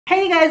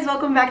Hey guys,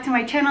 welcome back to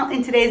my channel.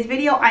 In today's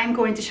video, I'm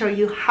going to show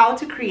you how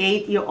to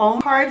create your own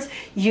cards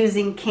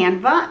using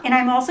Canva. And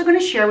I'm also going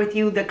to share with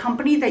you the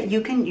company that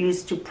you can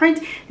use to print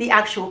the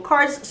actual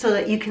cards so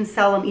that you can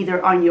sell them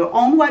either on your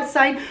own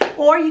website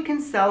or you can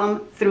sell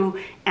them through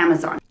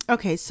Amazon.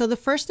 Okay, so the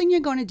first thing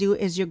you're going to do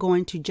is you're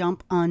going to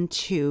jump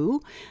onto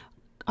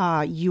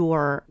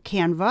your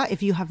Canva.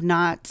 If you have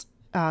not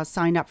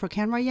signed up for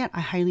Canva yet,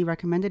 I highly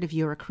recommend it. If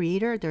you're a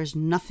creator, there's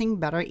nothing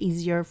better,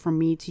 easier for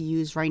me to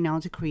use right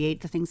now to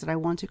create the things that I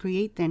want to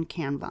create than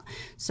Canva.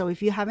 So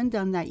if you haven't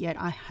done that yet,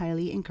 I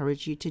highly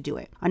encourage you to do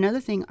it.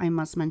 Another thing I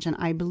must mention,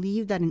 I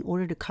believe that in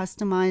order to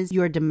customize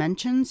your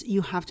dimensions,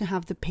 you have to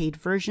have the paid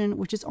version,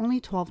 which is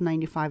only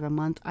 $12.95 a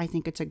month. I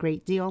think it's a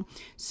great deal.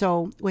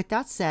 So with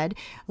that said,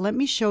 let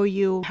me show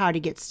you how to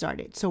get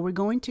started. So we're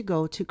going to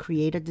go to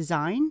create a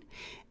design,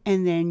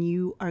 and then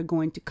you are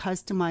going to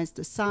customize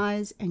the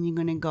size, and you're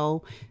going to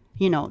go,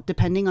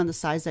 depending on the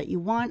size that you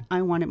want.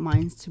 I wanted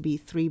mine to be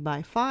 3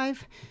 by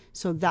 5.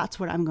 So that's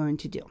what I'm going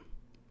to do.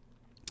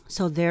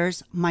 So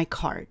there's my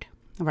card,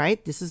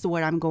 right? This is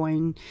what I'm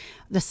going,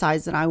 the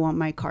size that I want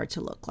my card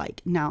to look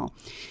like. Now,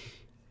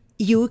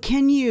 you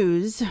can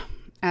use,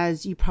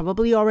 as you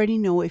probably already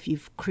know, if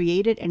you've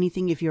created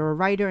anything, if you're a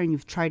writer and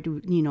you've tried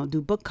to,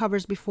 do book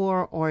covers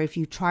before, or if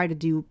you try to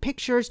do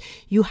pictures,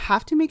 you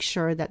have to make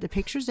sure that the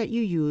pictures that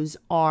you use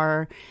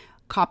are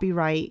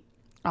copyright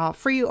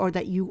free, or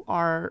that you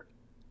are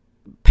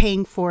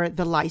paying for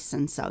the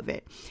license of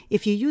it.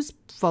 If you use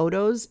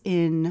photos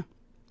in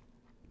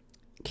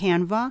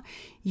Canva,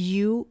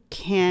 you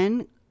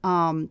can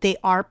they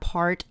are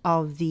part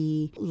of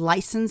the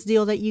license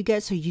deal that you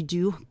get. So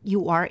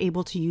you are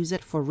able to use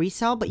it for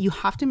resale, but you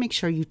have to make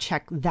sure you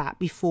check that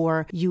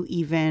before you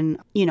even,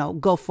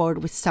 go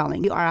forward with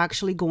selling. You are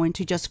actually going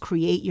to just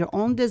create your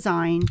own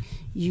design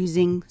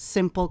using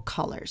simple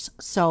colors.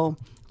 So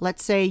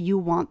let's say you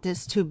want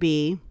this to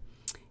be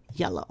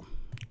yellow,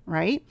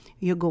 right?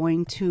 You're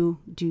going to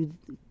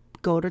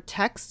go to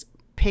text,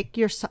 pick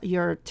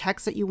your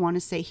text that you want to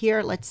say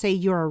here. Let's say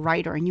you're a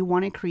writer and you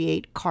want to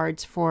create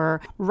cards for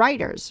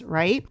writers,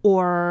 right?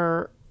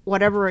 Or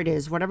whatever it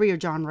is, whatever your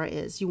genre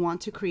is, you want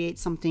to create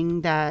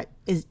something that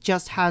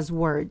just has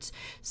words.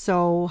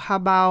 So how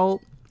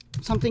about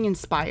something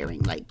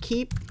inspiring, like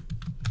keep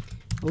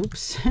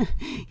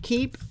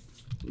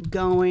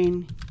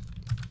going,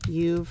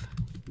 you've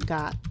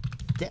got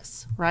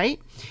this, right?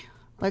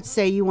 Let's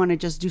say you want to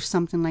just do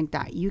something like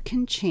that. You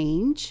can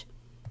change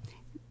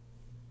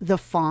the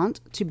font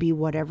to be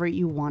whatever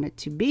you want it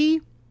to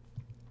be,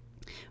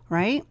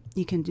 right?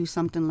 You can do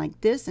something like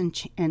this,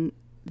 and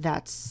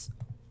that's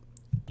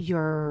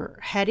your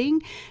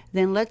heading.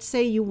 Then let's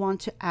say you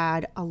want to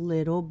add a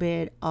little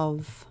bit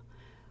of,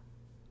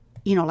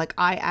 like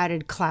I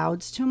added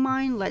clouds to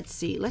mine. Let's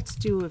see, let's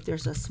do, if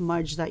there's a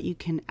smudge that you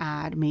can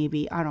add,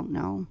 maybe, I don't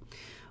know.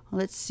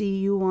 Let's see,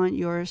 you want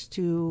yours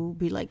to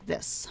be like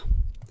this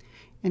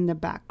in the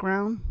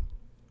background.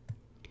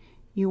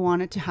 You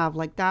want it to have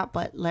like that,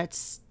 but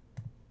let's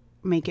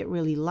make it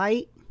really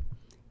light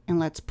and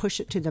let's push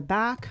it to the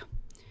back.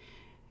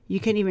 You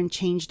can even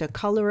change the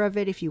color of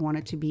it if you want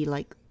it to be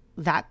like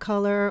that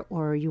color,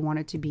 or you want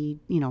it to be,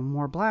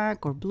 more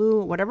black or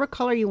blue, whatever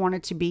color you want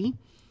it to be.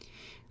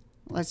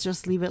 Let's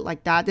just leave it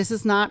like that. This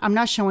is not, I'm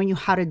not showing you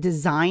how to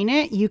design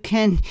it.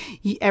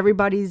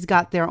 Everybody's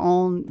got their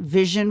own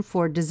vision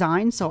for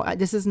design. So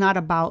this is not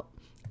about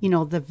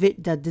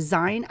the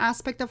design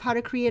aspect of how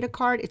to create a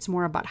card. It's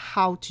more about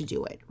how to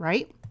do it,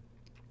 right?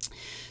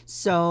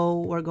 So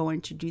we're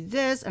going to do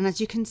this, and as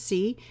you can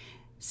see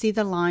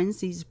the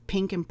lines, these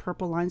pink and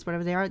purple lines,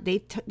 whatever they are,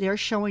 they're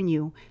showing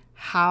you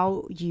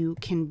how you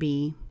can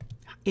be,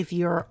 if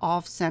you're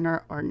off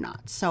center or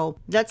not. So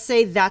let's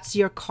say that's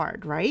your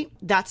card, right?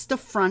 That's the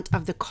front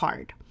of the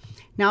card.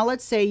 Now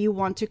let's say you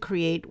want to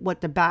create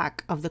what the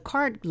back of the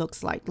card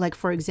looks like. Like,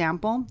 for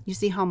example, you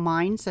see how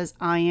mine says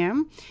I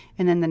am,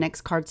 and then the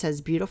next card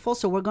says beautiful.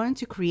 So we're going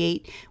to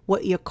create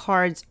what your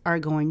cards are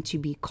going to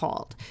be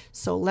called.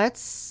 So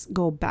let's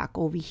go back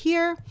over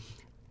here.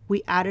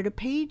 We added a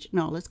page.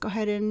 No, let's go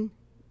ahead and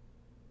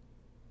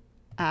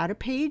add a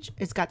page.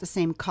 It's got the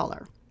same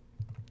color.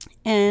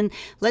 And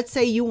let's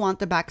say you want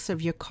the backs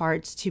of your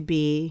cards to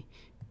be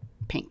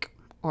pink,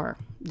 or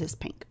this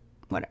pink.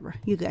 Whatever,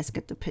 you guys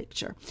get the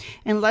picture.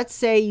 And let's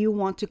say you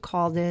want to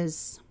call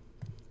this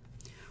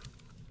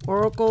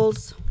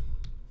Oracles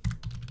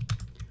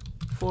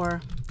for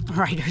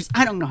Writers.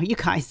 I don't know, you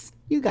guys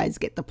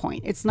get the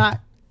point. This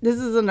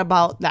isn't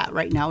about that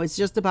right now. It's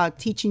just about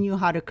teaching you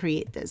how to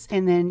create this.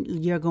 And then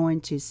you're going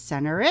to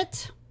center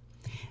it,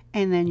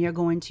 and then you're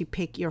going to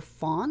pick your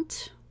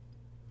font.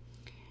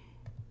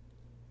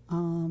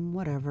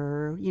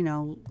 Whatever,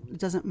 it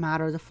doesn't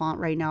matter the font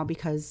right now,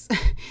 because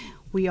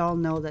we all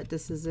know that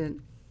this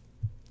isn't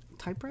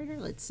typewriter.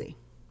 Let's see.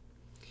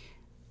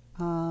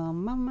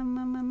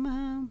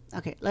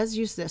 Okay, let's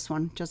use this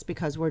one just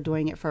because we're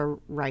doing it for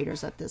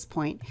writers at this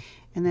point.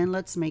 And then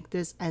let's make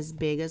this as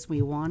big as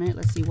we want it.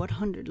 Let's see what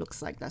 100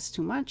 looks like. That's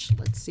too much.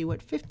 Let's see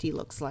what 50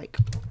 looks like.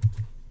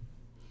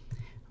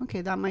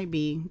 Okay, that might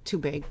be too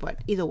big, but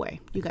either way,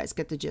 you guys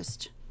get the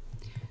gist.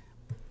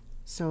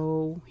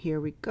 So here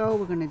we go.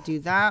 We're going to do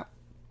that.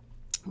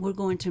 We're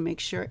going to make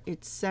sure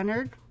it's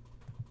centered.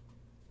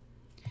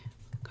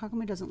 How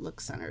come it doesn't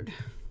look centered?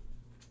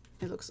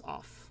 It looks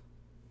off.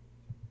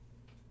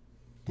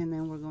 And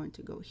then we're going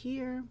to go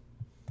here.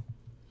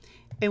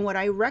 And what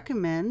I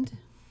recommend,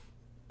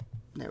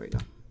 there we go,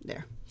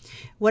 there.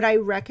 What I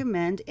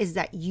recommend is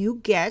that you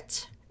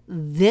get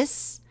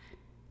this,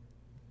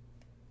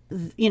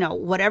 you know,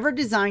 whatever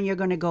design you're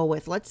going to go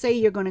with. Let's say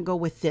you're going to go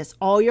with this.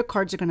 All your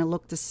cards are going to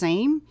look the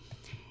same,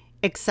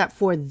 except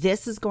for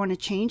this is going to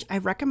change. I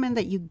recommend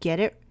that you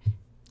get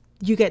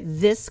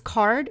this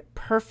card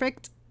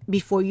perfect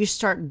before you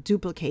start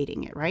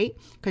duplicating it, right?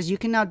 Because you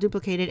can now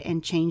duplicate it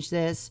and change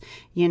this,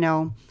 you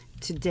know,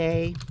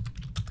 today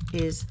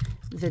is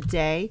the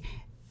day.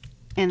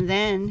 And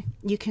then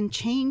you can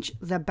change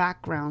the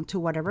background to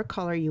whatever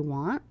color you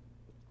want.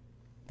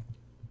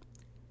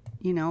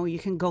 You know, you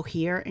can go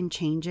here and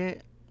change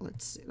it.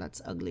 Let's see,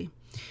 that's ugly.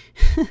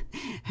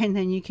 And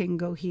then you can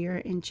go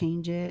here and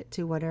change it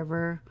to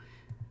whatever,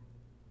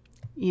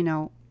 you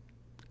know,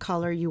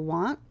 color you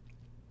want.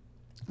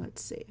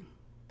 Let's see.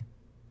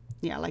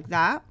 Yeah, like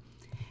that.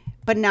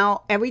 But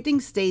now everything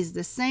stays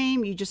the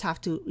same. You just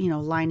have to, you know,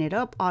 line it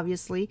up,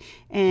 obviously.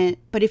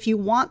 But if you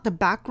want the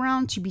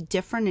background to be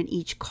different in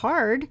each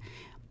card,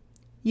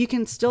 you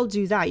can still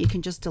do that. You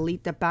can just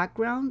delete the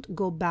background,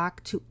 go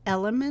back to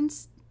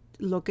elements,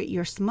 look at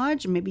your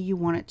smudge. Maybe you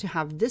want it to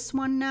have this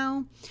one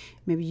now.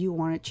 Maybe you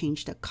want to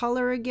change the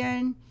color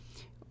again.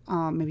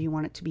 Maybe you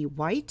want it to be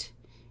white.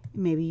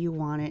 Maybe you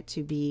want it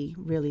to be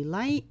really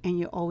light, and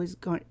you're always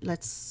going,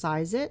 let's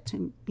size it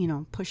to, you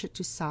know, push it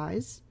to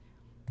size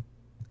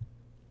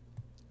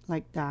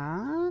like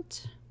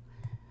that.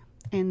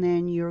 And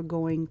then you're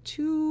going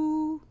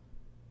to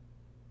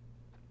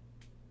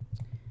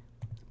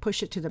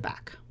push it to the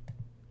back.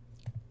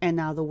 And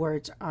now the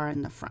words are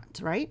in the front,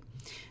 right?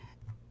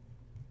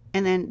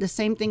 And then the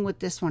same thing with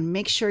this one.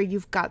 Make sure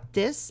you've got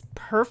this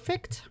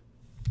perfect.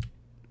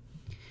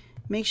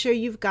 Make sure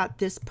you've got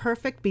this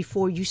perfect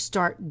before you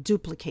start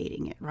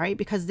duplicating it, right?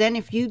 Because then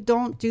if you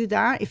don't do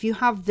that, if you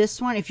have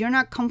this one, if you're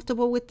not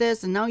comfortable with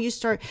this and now you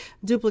start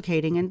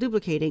duplicating and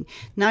duplicating,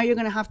 now you're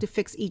going to have to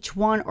fix each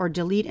one or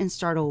delete and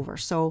start over.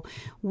 So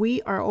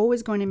we are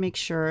always going to make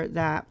sure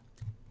that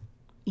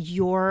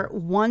your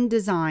one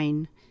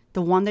design,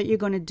 the one that you're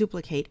going to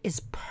duplicate,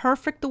 is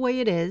perfect the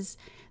way it is.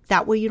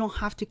 That way you don't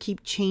have to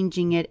keep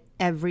changing it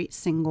every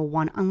single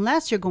one,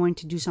 unless you're going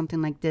to do something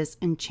like this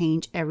and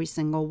change every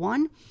single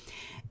one.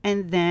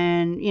 And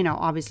then, you know,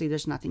 obviously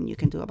there's nothing you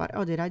can do about it.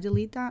 Oh, did I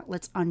delete that?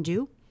 Let's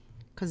undo,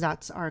 because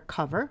that's our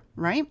cover,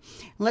 right?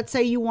 Let's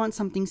say you want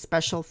something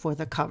special for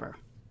the cover.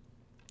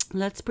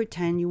 Let's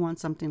pretend you want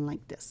something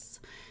like this.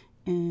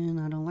 And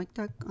I don't like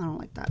that. I don't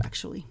like that,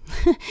 actually.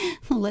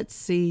 Let's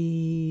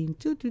see.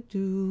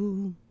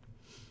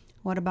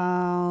 What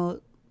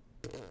about...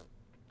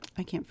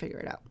 I can't figure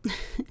it out.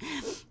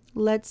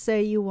 Let's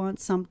say you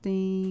want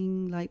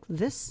something like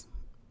this.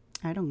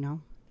 I don't know.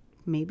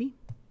 Maybe.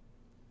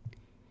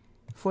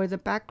 For the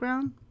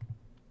background.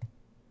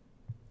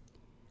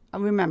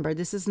 Remember,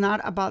 this is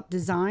not about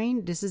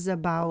design. This is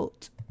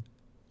about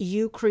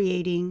you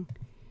creating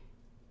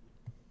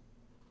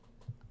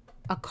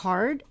a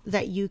card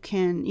that you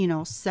can, you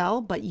know,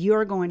 sell, but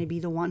you're going to be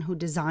the one who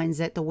designs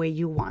it the way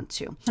you want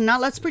to. So now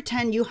let's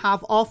pretend you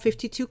have all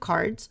 52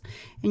 cards.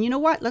 And you know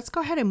what? Let's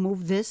go ahead and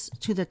move this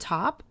to the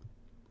top.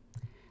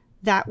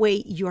 That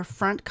way your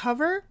front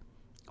cover,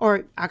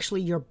 or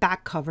actually your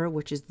back cover,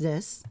 which is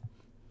this.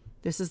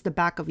 This is the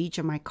back of each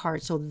of my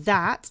cards. So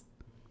that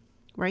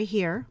right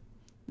here,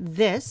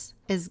 this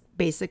is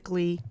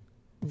basically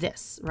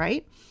this,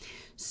 right?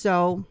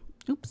 So,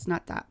 oops,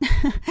 not that.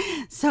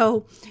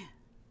 So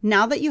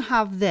now that you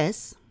have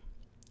this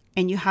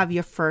and you have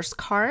your first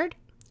card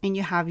and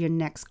you have your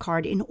next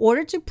card, in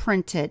order to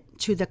print it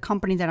to the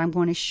company that I'm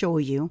going to show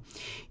you,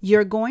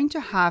 you're going to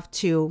have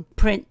to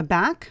print the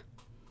back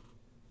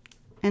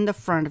and the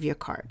front of your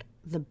card,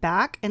 the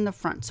back and the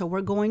front. So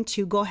we're going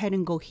to go ahead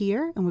and go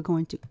here, and we're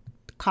going to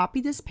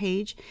copy this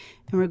page,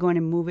 and we're going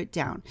to move it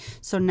down.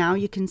 So now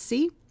you can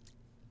see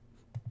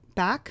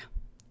back,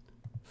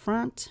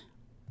 front,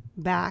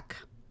 back,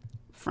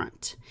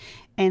 front.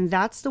 And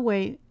that's the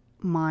way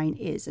mine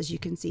is. As you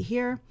can see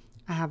here,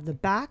 I have the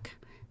back,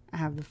 I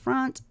have the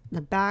front, the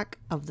back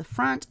of the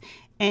front,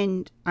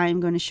 and I'm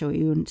going to show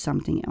you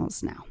something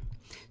else now.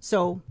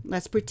 So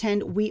let's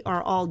pretend we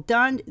are all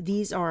done.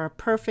 These are our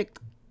perfect,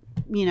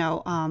 you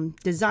know,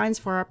 designs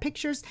for our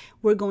pictures.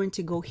 We're going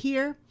to go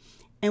here,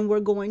 and we're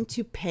going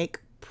to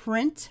pick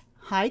print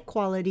high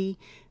quality,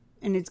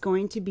 and it's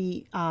going to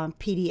be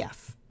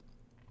PDF.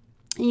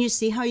 And you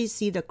see how you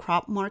see the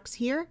crop marks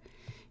here?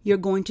 You're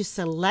going to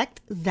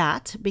select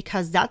that,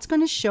 because that's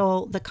going to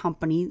show the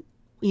company,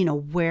 you know,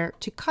 where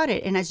to cut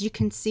it. And as you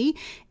can see,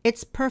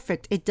 it's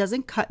perfect. It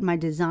doesn't cut my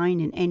design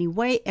in any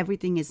way.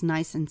 Everything is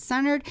nice and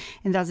centered,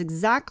 and that's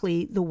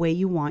exactly the way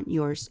you want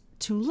yours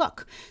to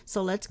look.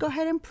 So let's go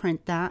ahead and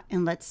print that,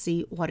 and let's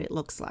see what it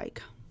looks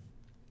like.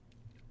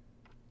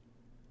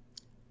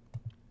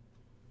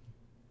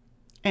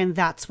 And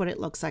that's what it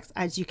looks like.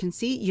 As you can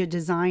see, your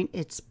design,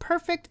 it's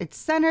perfect, it's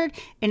centered,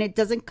 and it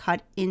doesn't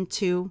cut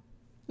into,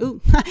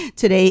 ooh,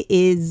 today's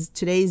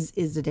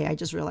is the day. I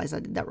just realized I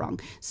did that wrong.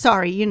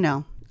 Sorry, you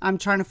know, I'm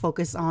trying to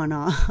focus on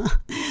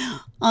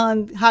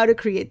on how to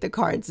create the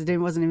cards. I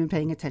wasn't even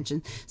paying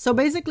attention. So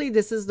basically,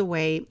 this is the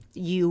way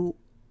you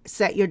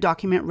set your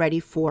document ready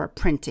for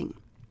printing.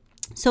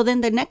 So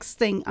then the next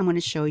thing I'm going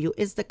to show you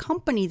is the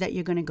company that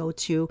you're going to go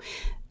to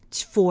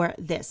for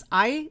this.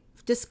 I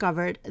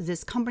discovered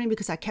this company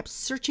because I kept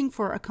searching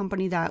for a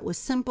company that was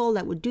simple,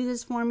 that would do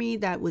this for me,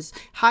 that was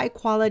high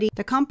quality.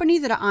 The company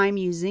that I'm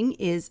using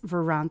is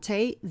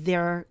VERVANTE.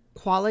 Their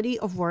quality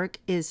of work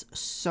is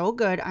so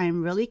good.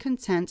 I'm really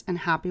content and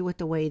happy with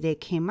the way they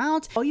came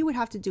out. All you would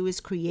have to do is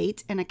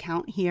create an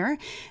account here,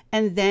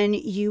 and then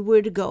you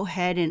would go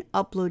ahead and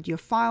upload your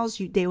files.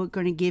 They were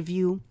going to give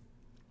you,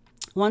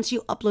 once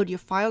you upload your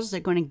files, they're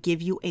going to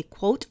give you a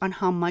quote on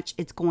how much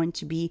it's going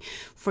to be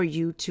for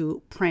you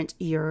to print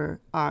your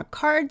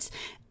cards.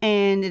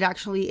 And it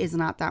actually is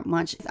not that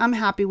much. I'm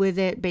happy with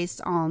it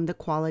based on the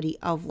quality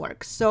of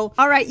work. So,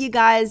 all right, you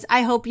guys,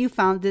 I hope you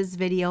found this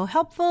video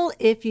helpful.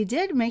 If you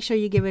did, make sure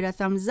you give it a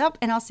thumbs up,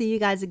 and I'll see you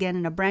guys again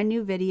in a brand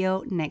new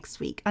video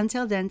next week.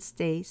 Until then,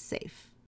 stay safe.